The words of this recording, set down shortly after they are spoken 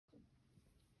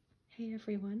Hey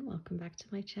everyone, welcome back to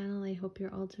my channel. I hope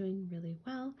you're all doing really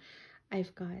well.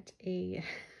 I've got a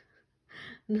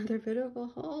another bit of a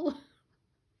haul.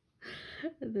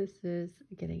 This is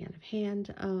getting out of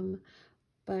hand,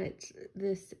 but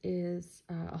this is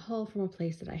a haul from a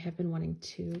place that I have been wanting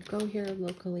to go here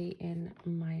locally in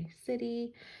my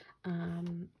city.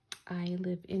 I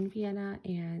live in Vienna,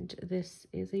 and this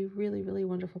is a really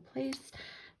wonderful place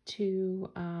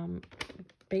to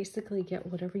basically get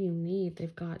whatever you need.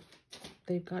 They've got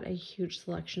a huge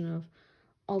selection of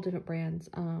all different brands.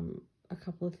 A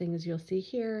couple of things you'll see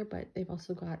here, but they've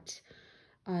also got,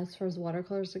 as far as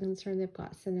watercolors are concerned, they've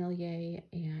got Sennelier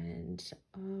and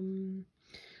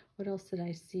what else did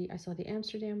I see? I saw the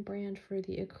Amsterdam brand for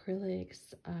the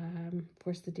acrylics. Of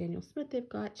course, the Daniel Smith, they've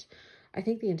got, I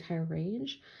think, the entire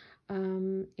range.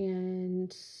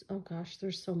 And oh gosh,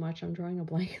 there's so much. I'm drawing a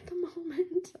blank at the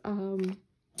moment.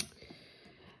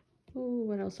 Oh,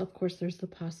 what else? Of course, there's the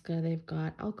Posca. They've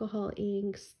got alcohol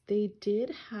inks. They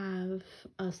did have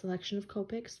a selection of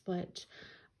Copics, but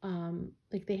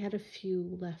like they had a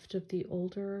few left of the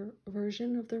older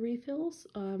version of the refills.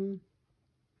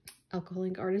 Alcohol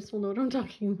ink artists will know what I'm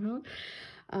talking about.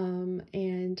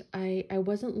 And I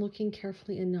wasn't looking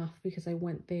carefully enough because I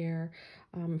went there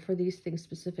for these things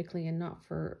specifically and not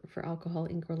for alcohol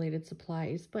ink related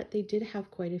supplies, but they did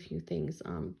have quite a few things.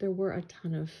 There were a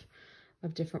ton of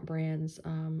different brands.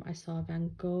 I saw Van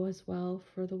Gogh as well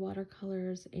for the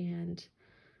watercolors, and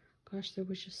gosh, there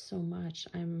was just so much.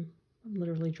 I'm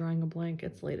literally drawing a blank.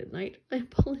 It's late at night. I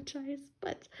apologize,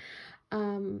 but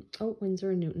oh,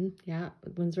 Winsor & Newton. Yeah,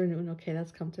 Winsor & Newton. Okay,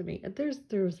 that's come to me.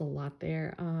 There's a lot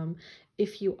there.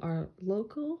 If you are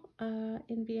local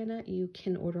in Vienna, you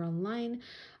can order online.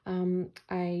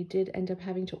 I did end up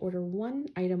having to order one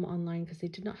item online because they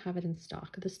did not have it in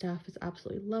stock. The staff is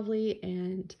absolutely lovely,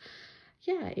 and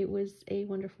yeah, it was a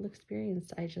wonderful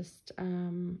experience. I just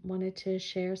wanted to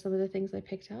share some of the things I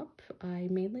picked up. I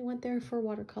mainly went there for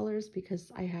watercolors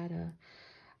because I had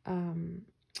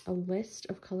a list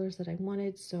of colors that I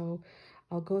wanted, so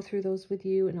I'll go through those with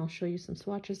you and I'll show you some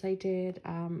swatches I did.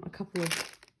 A couple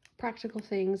of practical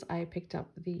things. I picked up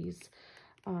these,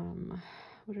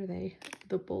 what are they?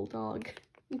 The bulldog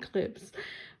clips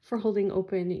for holding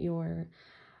open your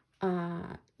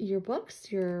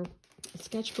books, your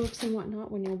sketchbooks and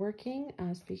whatnot when you're working.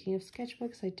 Speaking of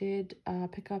sketchbooks, I did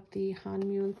pick up the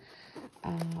Hanmühl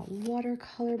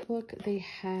watercolor book. They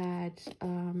had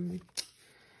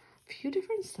a few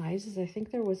different sizes. I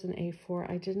think there was an A4.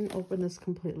 I didn't open this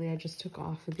completely. I just took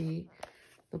off the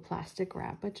plastic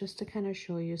wrap, but just to kind of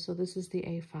show you. So this is the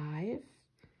A5,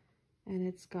 and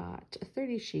it's got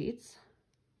 30 sheets,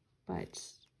 but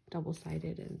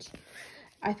double-sided, and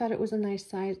I thought it was a nice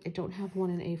size. I don't have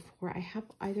one in A4. I have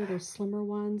either those slimmer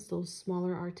ones, those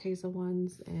smaller Arteza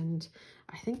ones, and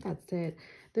I think that's it.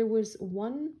 There was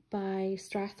one by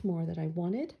Strathmore that I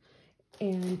wanted,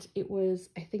 and it was,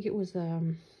 I think it was,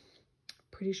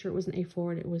 pretty sure it was an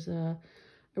A4, and it was a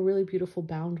really beautiful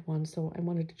bound one, so I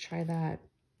wanted to try that.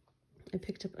 I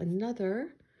picked up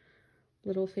another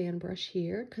little fan brush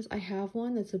here because I have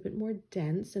one that's a bit more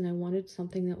dense, and I wanted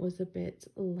something that was a bit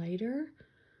lighter.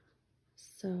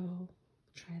 So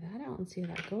try that out and see how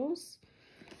that goes.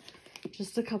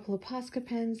 Just a couple of Posca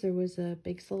pens. There was a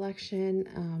big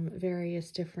selection,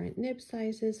 various different nib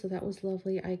sizes, so that was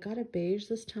lovely. I got a beige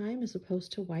this time as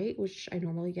opposed to white, which I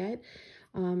normally get,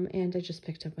 and I just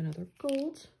picked up another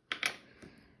gold.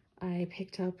 I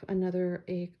picked up another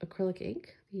acrylic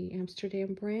ink, the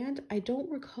Amsterdam brand. I don't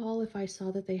recall if I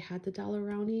saw that they had the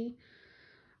Daler-Rowney.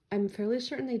 I'm fairly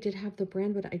certain they did have the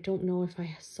brand, but I don't know if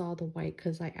I saw the white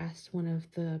because I asked one of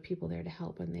the people there to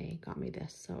help and they got me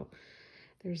this. So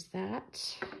there's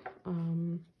that.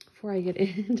 Before I get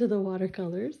into the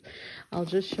watercolors, I'll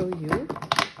just show you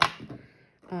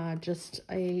just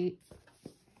a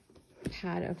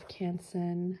pad of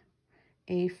Canson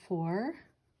A4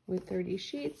 with 30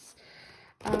 sheets.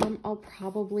 I'll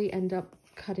probably end up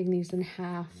cutting these in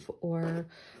half, or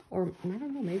I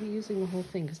don't know, maybe using the whole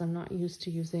thing because I'm not used to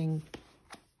using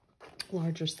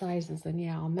larger sizes. And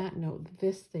yeah, on that note,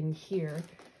 this thing here,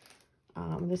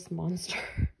 this monster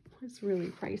was really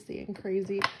pricey and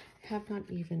crazy. I have not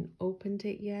even opened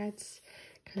it yet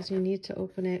because you need to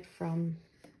open it from,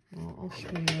 well, I'll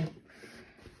show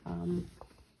you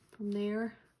from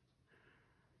there.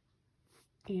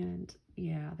 And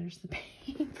yeah, there's the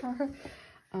paper.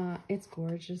 It's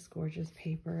gorgeous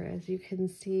paper. As you can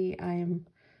see, I'm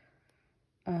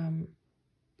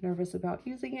nervous about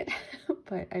using it,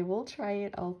 but I will try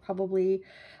it. I'll probably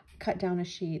cut down a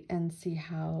sheet and see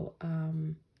how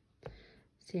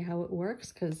it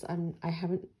works, because I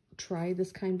haven't tried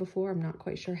this kind before. I'm not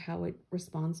quite sure how it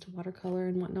responds to watercolor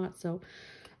and whatnot. So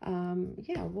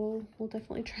yeah, we'll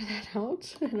definitely try that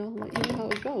out, and I'll let you know how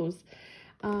it goes.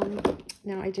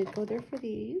 Now I did go there for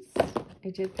these. I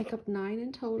did pick up 9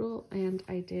 in total, and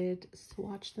I did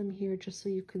swatch them here just so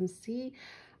you can see.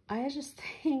 I just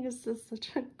think this is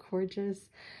such a gorgeous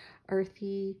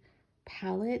earthy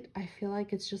palette. I feel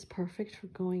like it's just perfect for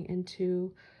going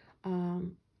into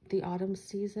the autumn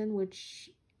season, which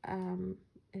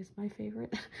is my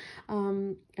favorite.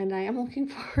 And I am looking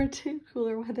forward to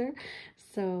cooler weather.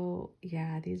 So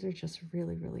yeah, these are just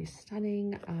really, really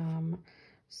stunning.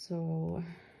 So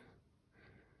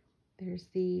there's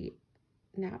the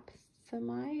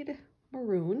Naphthalide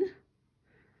Maroon,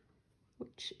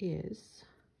 which is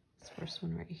this first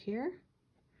one right here,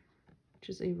 which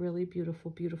is a really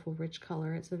beautiful, beautiful, rich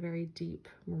color. It's a very deep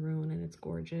maroon and it's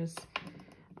gorgeous.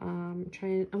 I'm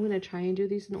gonna try and do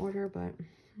these in order, but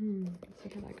let's see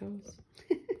how that goes.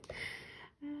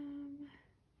 Where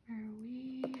are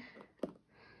we?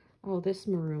 Oh, this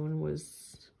maroon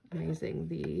was amazing.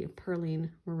 The Perline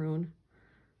maroon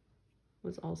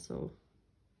was also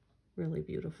really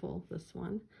beautiful. This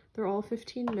one, they're all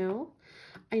 15 mil.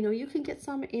 I know you can get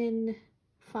some in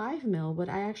 5 mil, but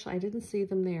I didn't see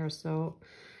them there. So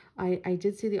I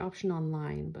did see the option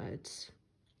online, but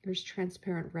there's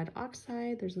transparent red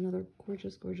oxide. There's another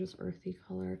gorgeous, gorgeous earthy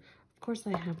color. Of course,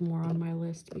 I have more on my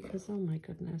list because, oh my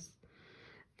goodness.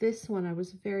 This one I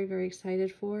was very, very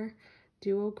excited for.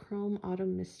 Duochrome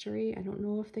Autumn Mystery. I don't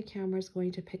know if the camera is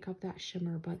going to pick up that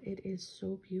shimmer, but it is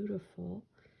so beautiful.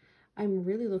 I'm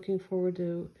really looking forward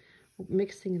to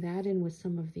mixing that in with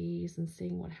some of these and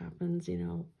seeing what happens, you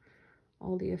know,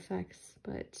 all the effects.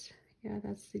 But yeah,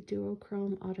 that's the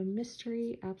Duochrome Autumn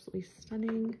Mystery. Absolutely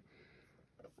stunning.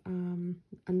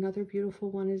 Another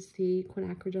beautiful one is the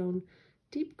Quinacridone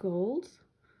Deep Gold.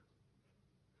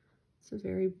 It's a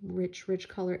very rich, rich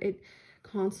color. It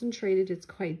concentrated, it's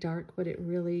quite dark, but it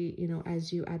really, you know,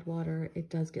 as you add water, it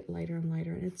does get lighter and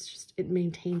lighter, and it's just, it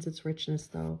maintains its richness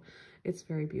though. It's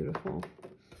very beautiful.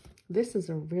 This is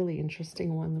a really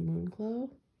interesting one, the Moon Glow.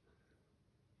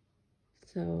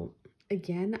 So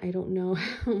again, I don't know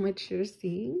how much you're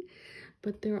seeing,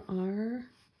 but there are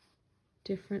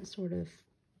different sort of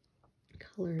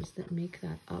colors that make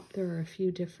that up. There are a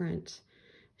few different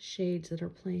shades that are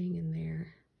playing in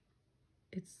there.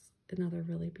 It's another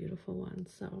really beautiful one.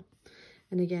 So,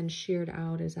 and again, sheared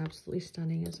out is absolutely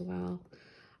stunning as well.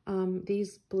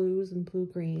 These blues and blue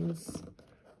greens,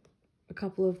 a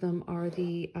couple of them are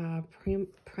the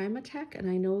Primatech, and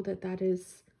I know that that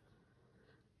is,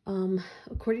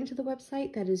 according to the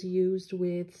website, that is used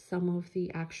with some of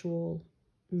the actual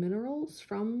minerals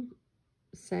from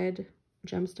said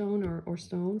gemstone or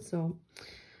stone. So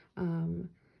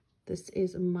this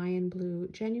is Mayan Blue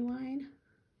Genuine.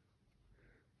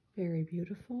 Very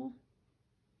beautiful.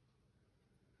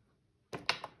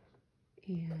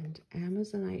 And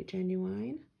Amazonite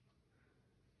Genuine.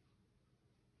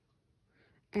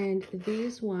 And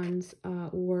these ones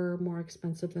were more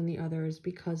expensive than the others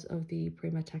because of the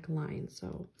Primatech line.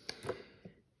 So,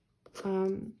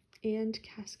 and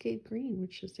Cascade Green,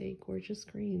 which is a gorgeous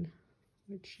green,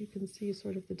 which you can see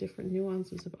sort of the different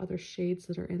nuances of other shades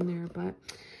that are in there. But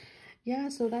yeah,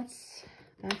 so that's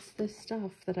the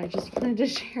stuff that I just wanted to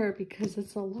share because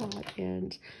it's a lot.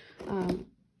 And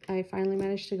I finally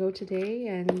managed to go today,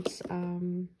 and it's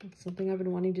something I've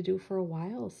been wanting to do for a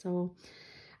while. So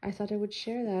I thought I would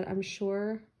share that. I'm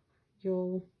sure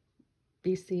you'll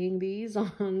be seeing these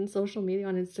on social media,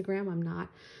 on Instagram. I'm not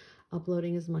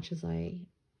uploading as much as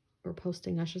or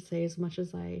posting, I should say, as much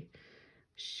as I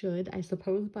should, I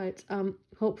suppose. But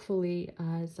hopefully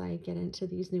as I get into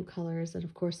these new colors, and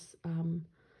of course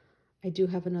I do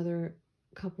have another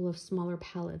couple of smaller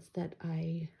palettes that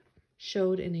I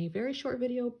showed in a very short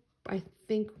video. I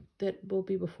think that will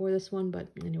be before this one,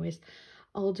 but anyways,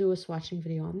 I'll do a swatching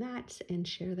video on that and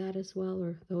share that as well,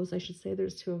 or those, I should say.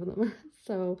 There's 2 of them.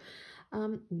 So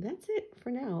that's it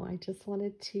for now. I just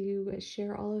wanted to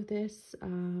share all of this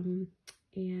and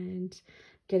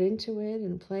get into it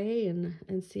and play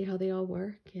and see how they all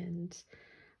work. And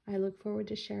I look forward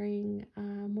to sharing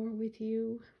more with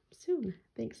you soon.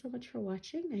 Thanks so much for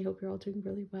watching. I hope you're all doing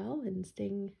really well and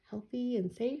staying healthy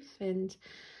and safe. And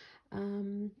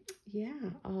yeah,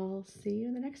 I'll see you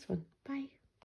in the next one. Bye.